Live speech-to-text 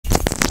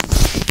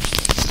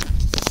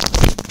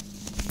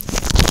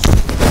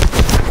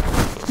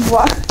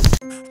What?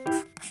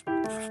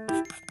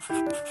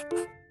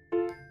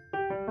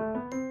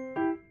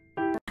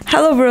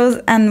 Hello bros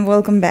and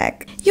welcome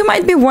back. You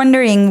might be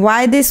wondering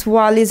why this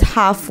wall is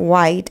half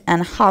white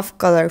and half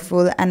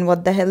colorful and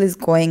what the hell is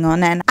going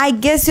on, and I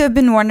guess you have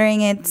been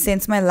wondering it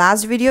since my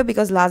last video,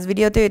 because last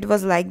video too it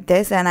was like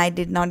this and I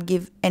did not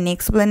give any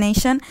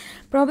explanation.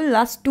 Probably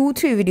last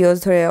 2-3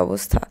 videos dhore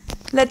obostha.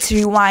 Let's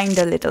rewind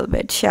a little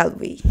bit, shall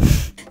we?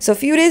 So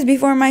few days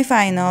before my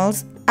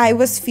finals, I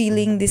was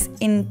feeling this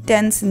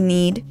intense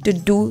need to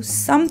do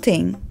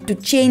something, to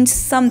change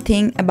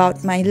something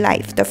about my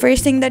life. The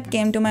first thing that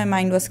came to my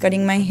mind was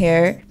cutting my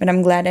hair, but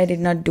I'm glad I did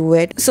not do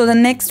it. So the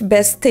next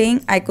best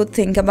thing I could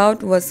think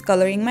about was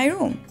coloring my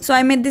room. So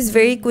I made this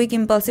very quick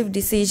impulsive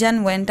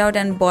decision, went out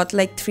and bought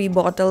like 3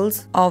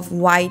 bottles of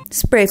white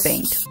spray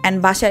paint. And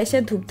basha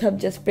eshe dhupthap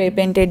just spray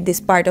painted this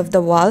part of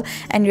the wall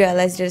and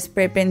realized that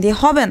spray paint diye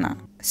hobe na.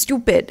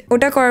 Stupid.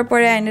 Ota korar pore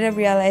I ended up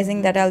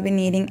realizing that I'll be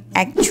needing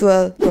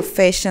actual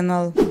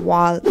professional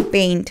wall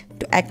paint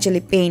to actually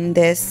paint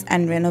this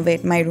and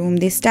renovate my room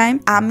this time.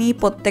 Ami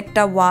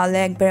prottekta wall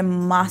e ekbare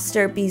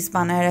masterpiece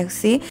banay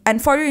rakhchi.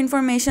 And for your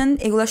information,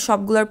 egula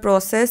shopgular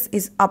process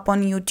is up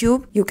on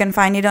YouTube. You can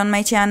find it on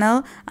my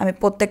channel. Ami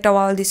prottekta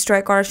wall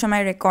destroy korar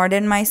shomoy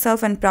recorded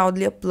myself and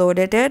proudly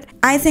uploaded it.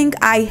 I think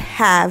I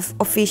have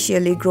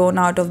officially grown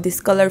out of this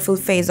colorful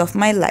phase of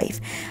my life.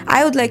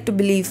 I would like to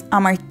believe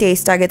amar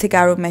taste age theke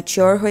aro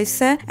mature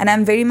hoise, and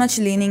I'm very much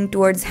leaning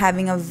towards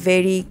having a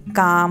very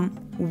calm,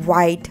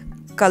 white,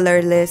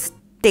 colorless,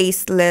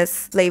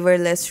 tasteless,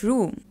 flavorless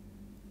room.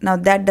 Now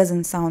that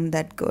doesn't sound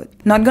that good.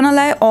 Not gonna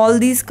lie, all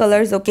these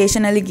colors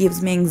occasionally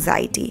gives me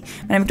anxiety.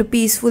 When I'm too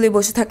peacefully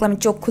boshe thakle ami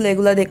chokh khule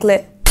egula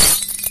dekhle.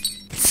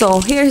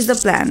 So here's the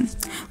plan.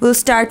 We'll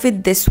start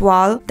with this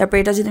wall. Tarpor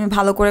eta jodi ami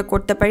bhalo kore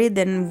korte pari,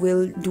 then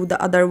we'll do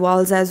the other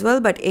walls as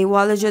well. But ei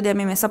wall e jodi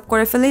ami mess up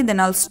kore feli, then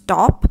I'll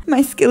stop.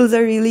 My skills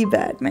are really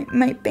bad.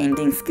 My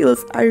painting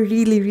skills are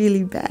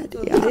really bad.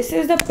 Yeah. This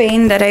is the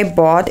paint that I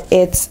bought.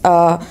 It's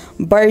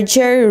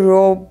Berger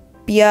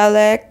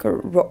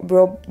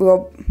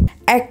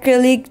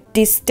acrylic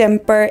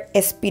distemper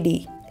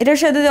SPD. Etar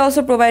sathe they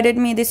also provided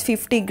me this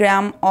 50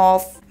 gram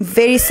of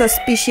very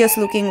suspicious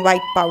looking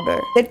white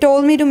powder. They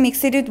told me to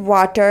mix it with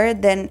water,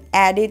 then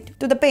add it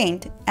to the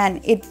paint,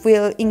 and it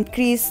will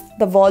increase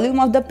the volume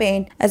of the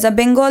paint. As a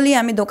Bengali,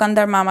 ami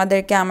dokandar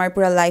mamaderke amar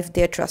pura life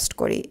diye trust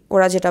kori.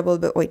 Ora jeta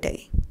bolbe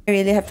oitai. I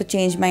really have to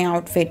change my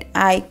outfit.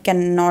 I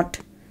cannot.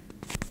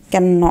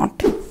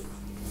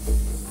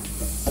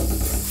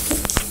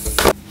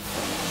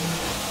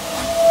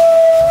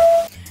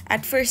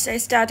 At first, I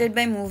started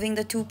by moving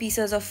the 2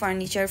 pieces of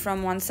furniture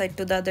from one side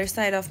to the other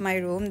side of my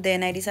room.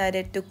 Then I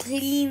decided to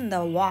clean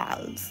the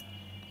walls.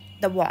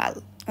 The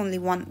wall. Only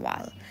one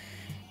wall.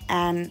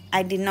 And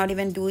I did not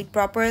even do it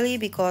properly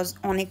because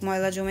onek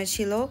moila jome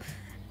chilo.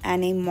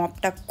 And a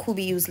mop ta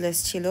khubi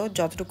useless chilo.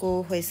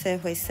 Jotruku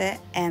hoise.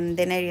 And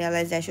then I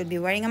realized I should be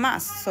wearing a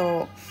mask.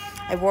 So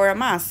I wore a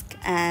mask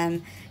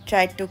and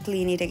tried to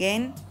clean it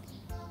again.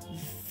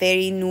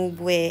 Very noob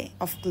way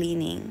of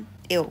cleaning.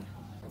 Ew.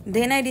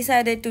 Then I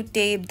decided to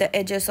tape the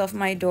edges of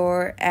my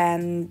door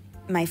and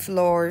my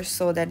floor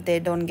so that they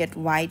don't get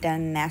white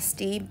and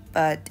nasty,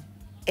 but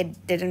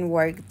it didn't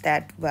work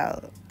that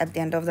well. At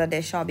the end of the day,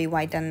 shobi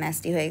white and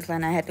nasty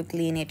and I had to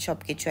clean it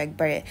shop kichu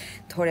ekbare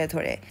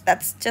thore.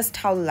 That's just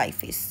how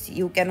life is.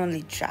 You can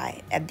only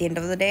try. At the end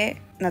of the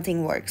day,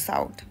 nothing works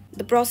out.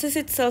 The process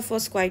itself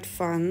was quite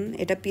fun.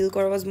 Eta peel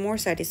kora was more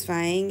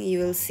satisfying. You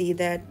will see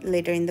that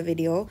later in the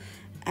video.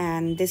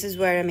 And this is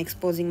where I'm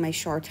exposing my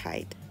short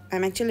height.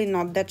 I'm actually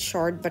not that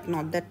short, but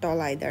not that tall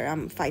either.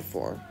 I'm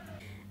 5'4".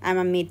 I'm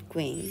a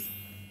mid-queen.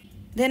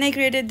 Then I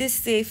created this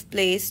safe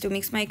place to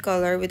mix my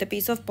color with a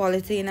piece of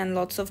polythene and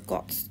lots of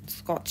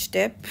scotch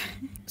tape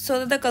so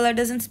that the color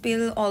doesn't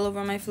spill all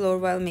over my floor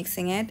while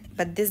mixing it.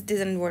 But this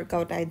didn't work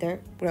out either.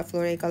 Pura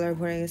floor e color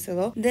bhore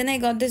gesilo. Then I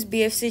got this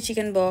BFC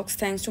chicken box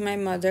thanks to my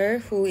mother,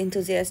 who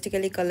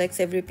enthusiastically collects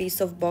every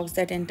piece of box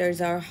that enters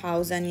our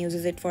house and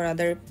uses it for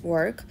other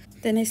work.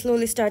 Then I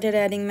slowly started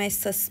adding my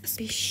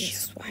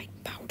suspicious white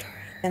powder.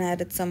 Then I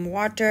added some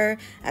water,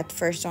 at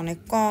first on a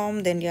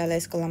comb, then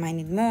realized I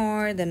need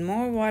more, then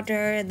more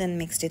water, then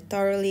mixed it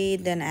thoroughly,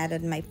 then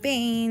added my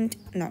paint.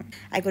 No,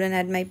 I couldn't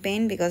add my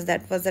paint because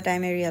that was the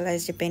time I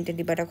realized I painted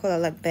the bata khola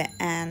lagbe,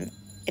 and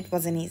it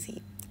wasn't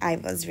easy. I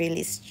was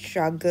really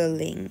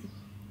struggling.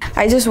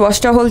 I just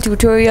watched a whole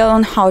tutorial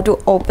on how to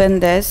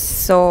open this,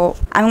 so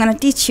I'm gonna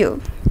teach you.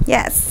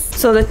 Yes.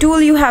 So the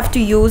tool you have to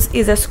use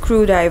is a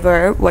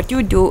screwdriver. What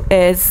you do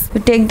is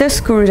you take the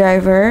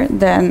screwdriver,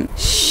 then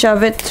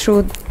shove it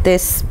through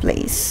this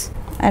place.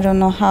 I don't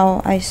know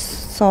how I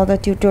saw the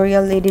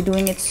tutorial lady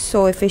doing it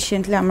so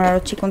efficiently. Amar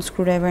chicken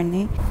screwdriver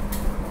nei.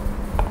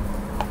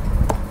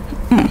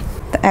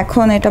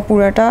 এখন এটা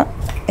পুরোটা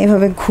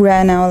এভাবে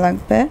ঘুরায় নেওয়া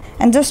লাগবে,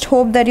 and just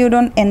hope that you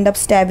don't end up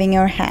stabbing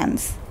your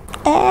hands.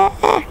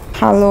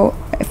 ভালো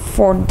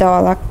effort দেওয়া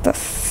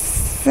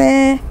লাগতেছে।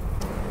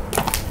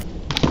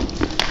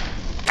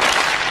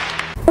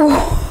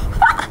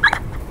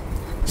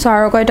 সো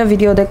আরও কয়েকটা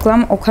ভিডিও দেখলাম,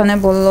 ওখানে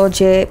বললো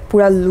যে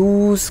পুরা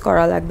লুজ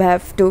করা লাগবে,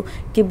 have to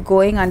keep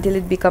going until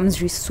it becomes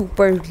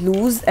super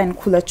loose and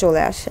খুলে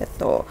চলে আসে,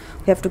 তো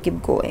we have to keep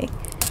going.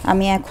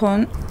 আমি এখন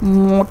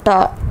মোটা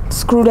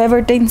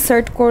স্ক্রুড্রাইভারটা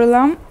ইনসার্ট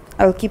করলাম,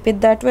 I'll keep it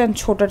that way, and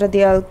ছোটটা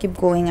দিয়ে I'll keep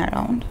going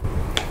around.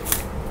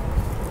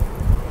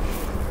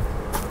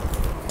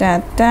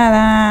 Ta-da!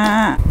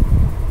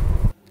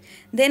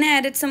 Then I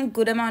added some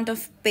good amount of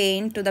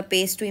paint to the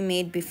paste we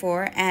made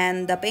before, and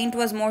the paint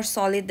was more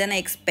solid than I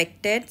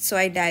expected, so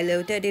I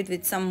diluted it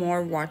with some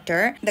more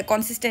water. The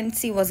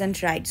consistency wasn't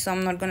right, so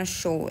I'm not gonna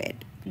show it.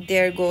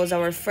 There goes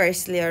our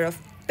first layer of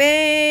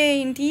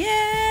paint. Yay!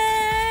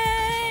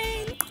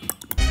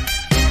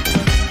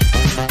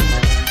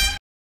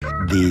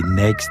 The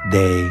next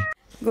day.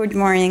 Good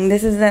morning,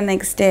 this is the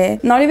next day.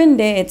 Not even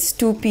day, it's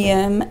 2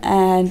 p.m.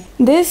 and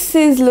this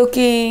is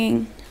looking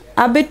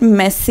a bit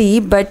messy,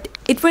 but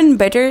it went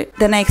better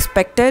than I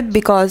expected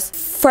because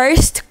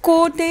first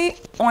coat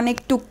onek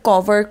to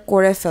cover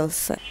kore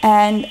felse,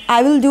 and I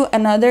will do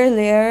another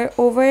layer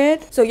over it.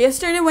 So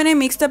yesterday when I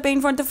mixed the paint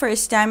for the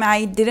first time, I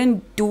didn't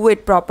do it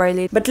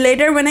properly, but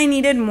later when I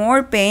needed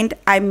more paint,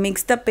 I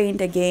mixed the paint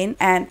again,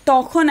 and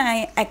tokhon I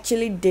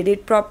actually did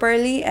it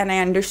properly and I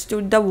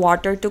understood the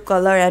water to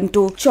color and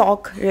to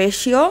chalk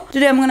ratio.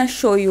 Today I'm gonna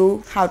show you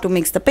how to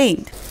mix the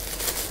paint.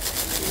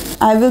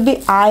 I will be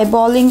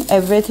eyeballing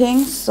everything,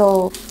 so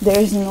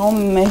there's no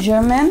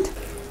measurement.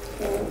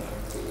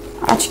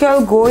 Actually,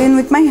 I'll go in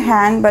with my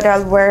hand, but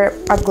I'll wear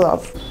a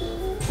glove.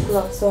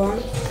 Gloves on.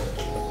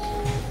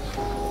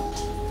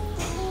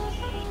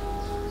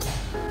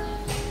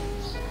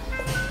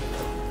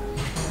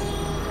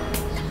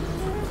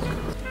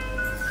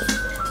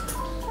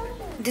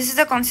 This is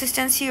the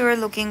consistency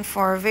you're looking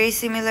for, very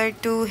similar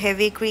to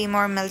heavy cream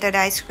or melted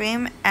ice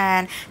cream,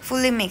 and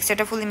fully mixed.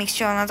 Eta fully mixed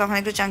chilo na, tokhon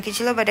ekটু chunky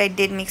chilo, but I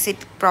did mix it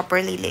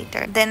properly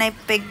later. Then I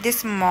picked this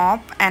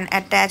mop and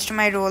attached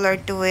my roller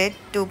to it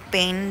to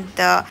paint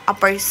the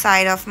upper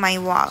side of my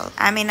wall.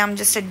 I mean, I'm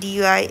just a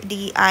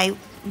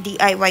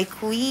DIY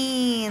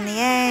queen,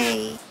 yay!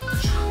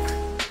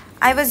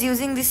 I was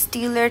using this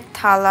steel-eared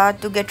thala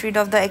to get rid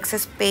of the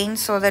excess paint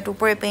so that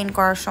upore paint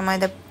korar shomoy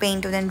the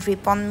paint wouldn't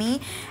drip on me,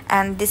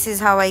 and this is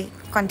how I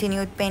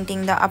continued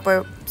painting the upper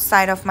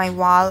side of my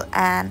wall,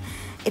 and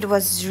it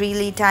was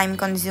really time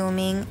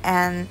consuming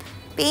and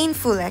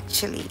painful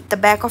actually.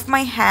 The back of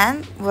my hand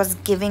was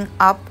giving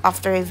up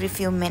after every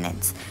few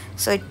minutes,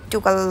 so it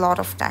took a lot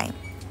of time.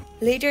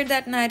 Later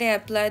that night I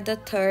applied the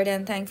third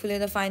and thankfully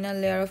the final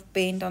layer of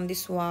paint on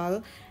this wall,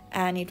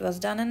 and it was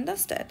done and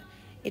dusted.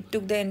 It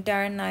took the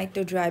entire night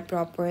to dry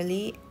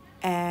properly,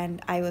 and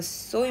I was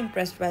so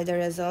impressed by the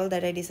result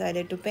that I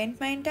decided to paint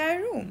my entire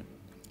room.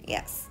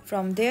 Yes,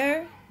 from there,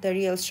 the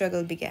real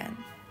struggle began.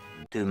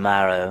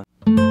 Tomorrow.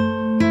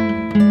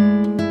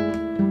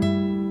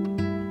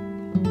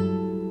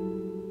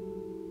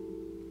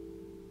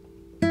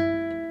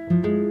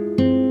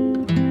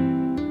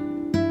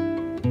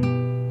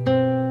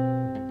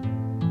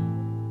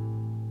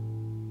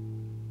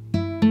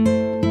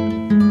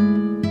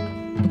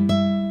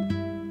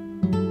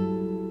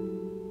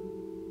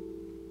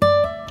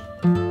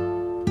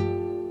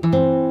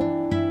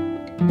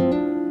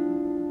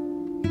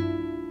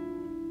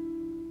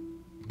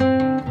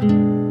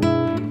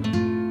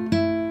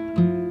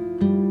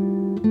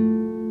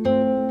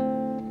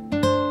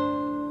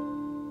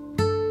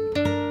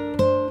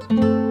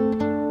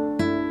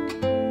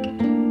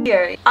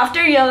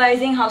 After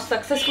realizing how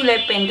successfully I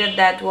painted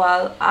that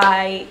wall,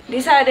 I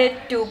decided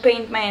to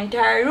paint my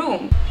entire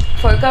room.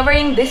 For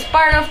covering this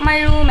part of my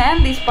room and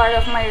this part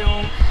of my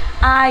room,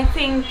 I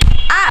think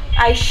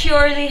I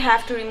surely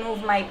have to remove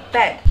my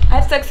bed.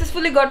 I've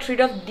successfully got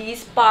rid of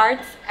these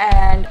parts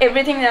and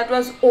everything that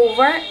was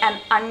over and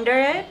under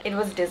it. It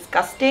was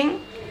disgusting,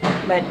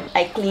 but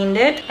I cleaned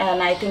it, and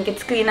I think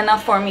it's clean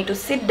enough for me to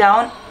sit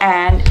down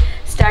and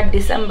start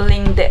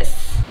disassembling this.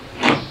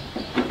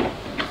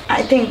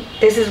 I think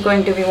this is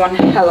going to be one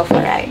hell of a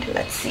ride.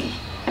 Let's see.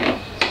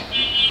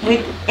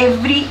 With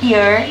every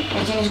year,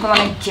 এই জিনিসগুলো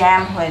অনেক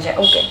jam হয়ে যায়.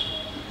 Okay,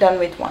 done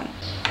with one.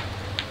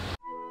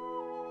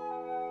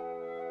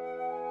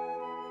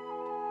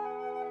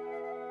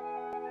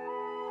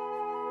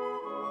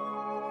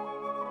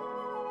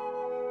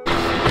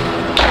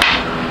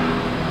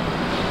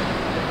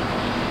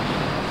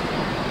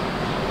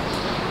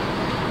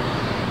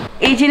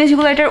 এই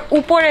জিনিসগুলো এটার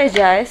উপরে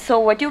যায়, so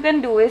what you can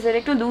do is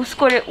একটু লুজ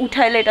করে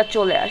উঠাইলে এটা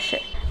চলে আসে,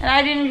 and I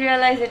didn't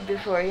realize it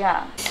before. Yeah,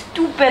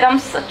 stupid. I'm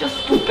such a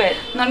stupid.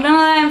 Not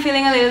gonna lie, I'm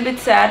feeling a little bit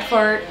sad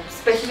for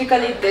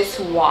specifically this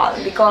wall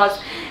because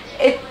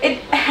it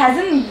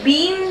hasn't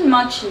been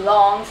much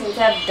long since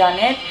I've done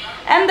it,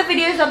 and the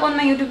video is up on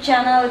my YouTube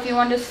channel if you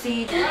want to see.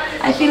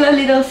 I feel a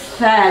little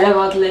sad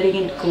about letting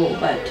it go,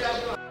 but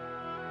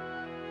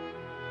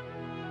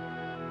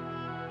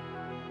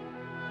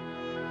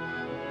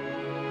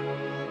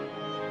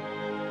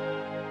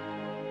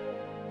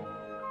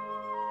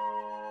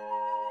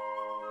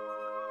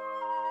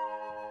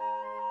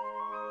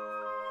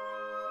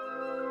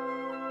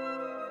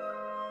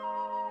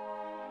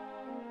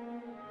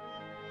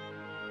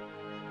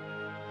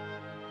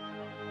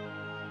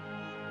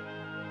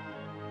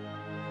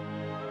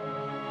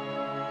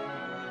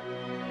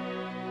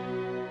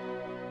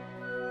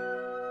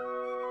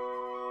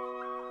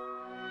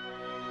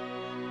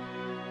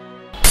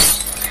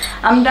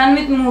I'm done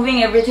with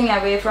moving everything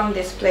away from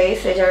this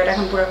place.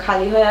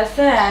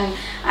 And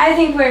I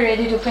think we're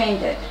ready to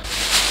paint it.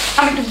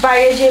 I'm going to buy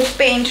a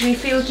paint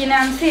refill kit.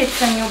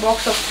 It's a new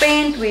box of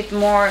paint with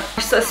more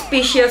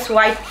suspicious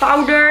white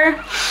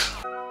powder.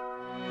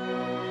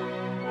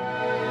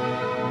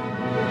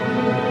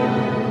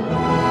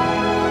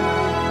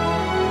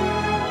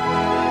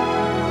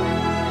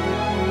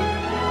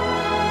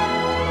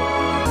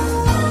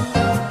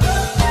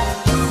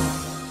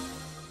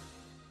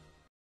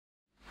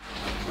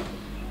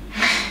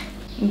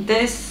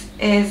 This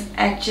is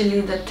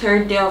actually the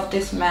third day of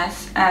this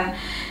mess, and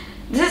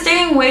this is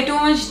taking way too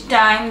much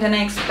time than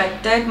I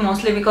expected,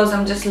 mostly because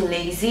I'm just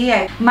lazy.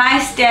 My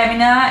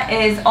stamina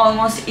is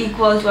almost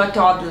equal to a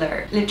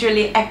toddler.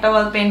 Literally, ekta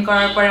wall paint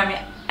korar por ami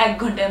 1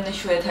 ghonta emni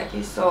shuye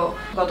thaki. So,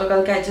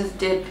 gotokalke I just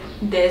did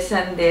this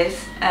and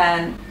this,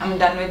 and I'm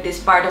done with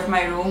this part of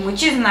my room,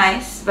 which is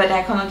nice, but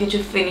ekhono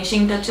kichu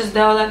finishing touches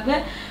deoa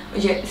lagbe. Oi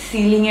je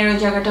ceiling er oi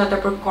jagata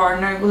tarpor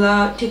corner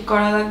gulo thik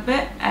kora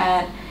lagbe,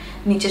 and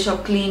niche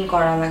shop clean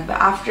kora lagbe.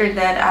 After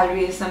that, I'll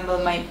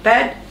reassemble my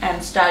bed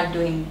and start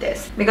doing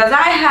this, because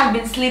I have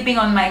been sleeping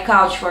on my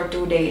couch for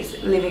 2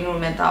 days, living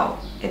room etao.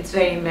 It's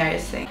very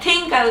embarrassing. I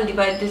think I'll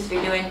divide this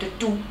video into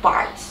 2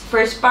 parts.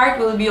 First part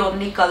will be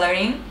only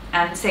coloring,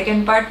 and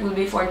second part will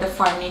be for the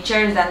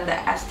furnitures and the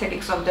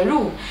aesthetics of the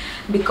room,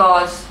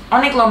 because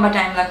onek lomba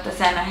time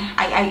lagtase and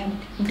I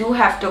do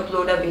have to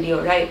upload a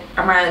video, right?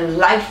 Amar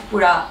life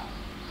pura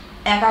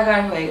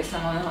ekagar hoye geche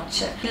mone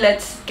hocche.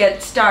 Let's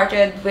get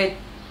started with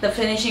the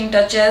finishing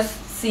touches,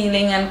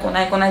 ceiling and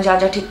konai konai ja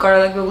ja thik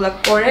kora lagbe ogula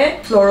kore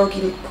floor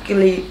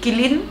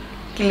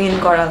clean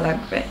kora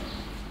lagbe.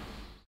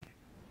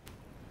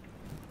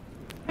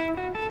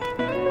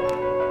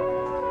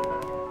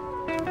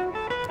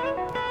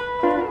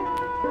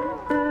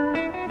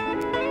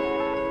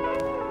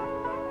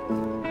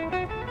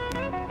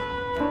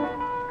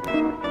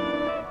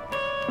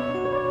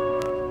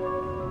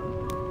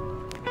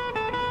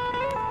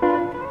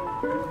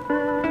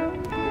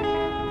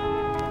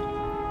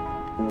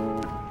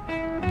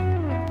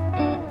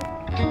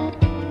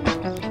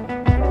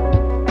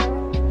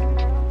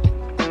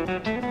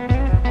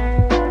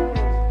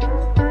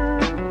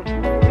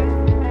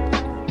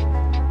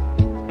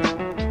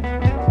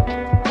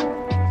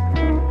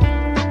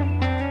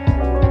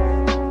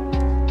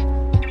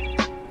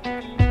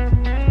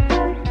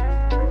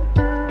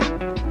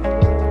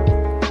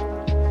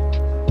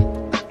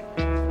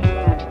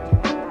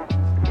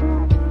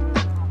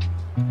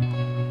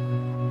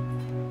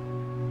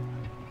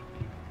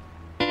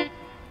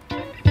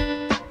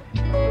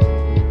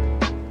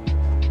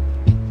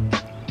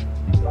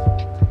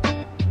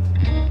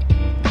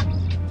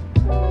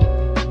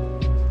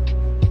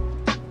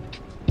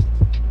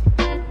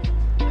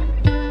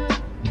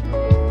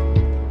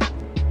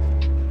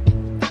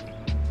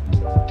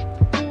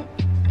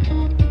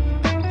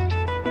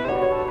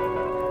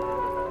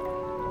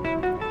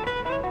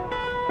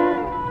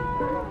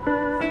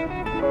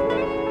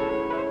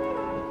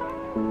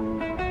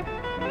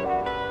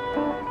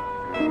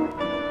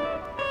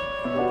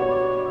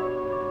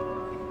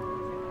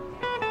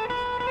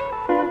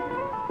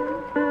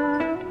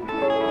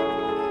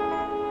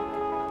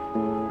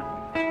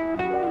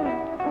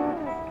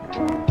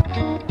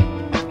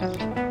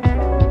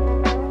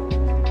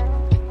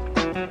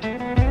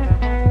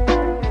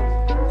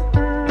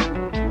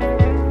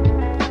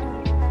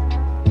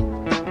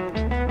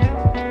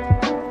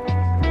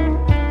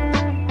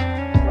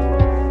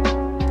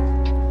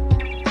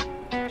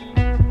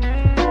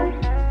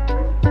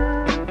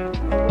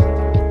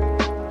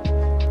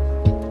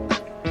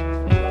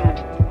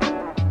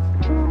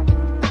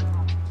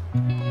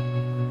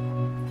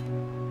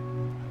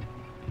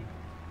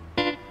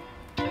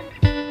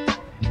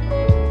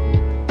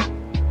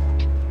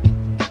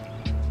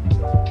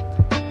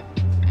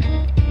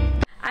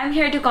 I'm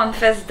here to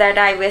confess that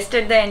I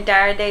wasted the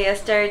entire day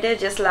yesterday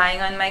just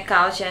lying on my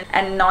couch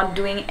and not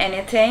doing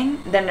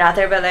anything. Then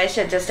rather belai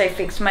I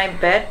fixed my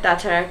bed,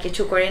 tachara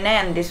kichu kori nai,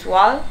 and this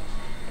wall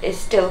is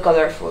still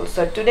colorful.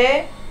 So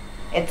today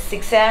it's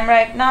 6 AM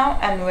right now,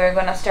 and we're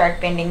gonna start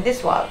painting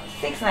this wall.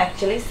 6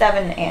 actually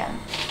 7 AM.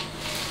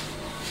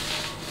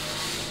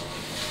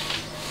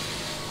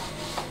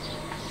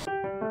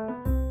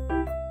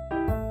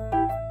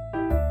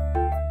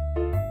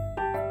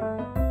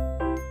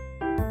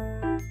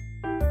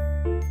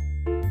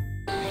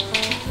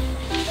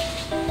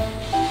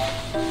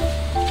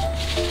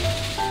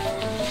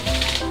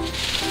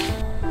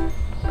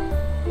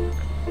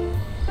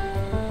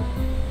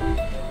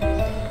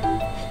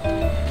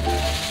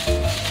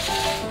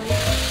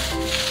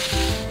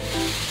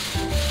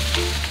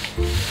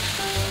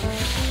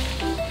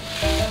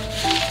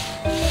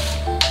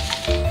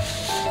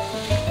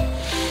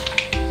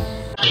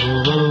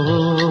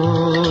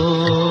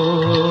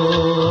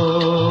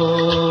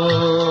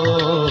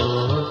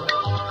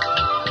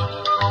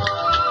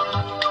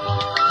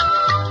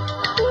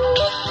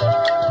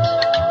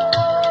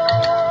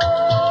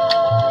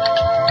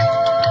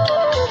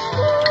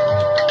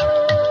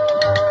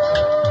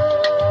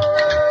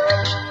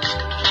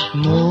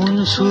 মন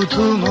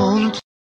শুধু মন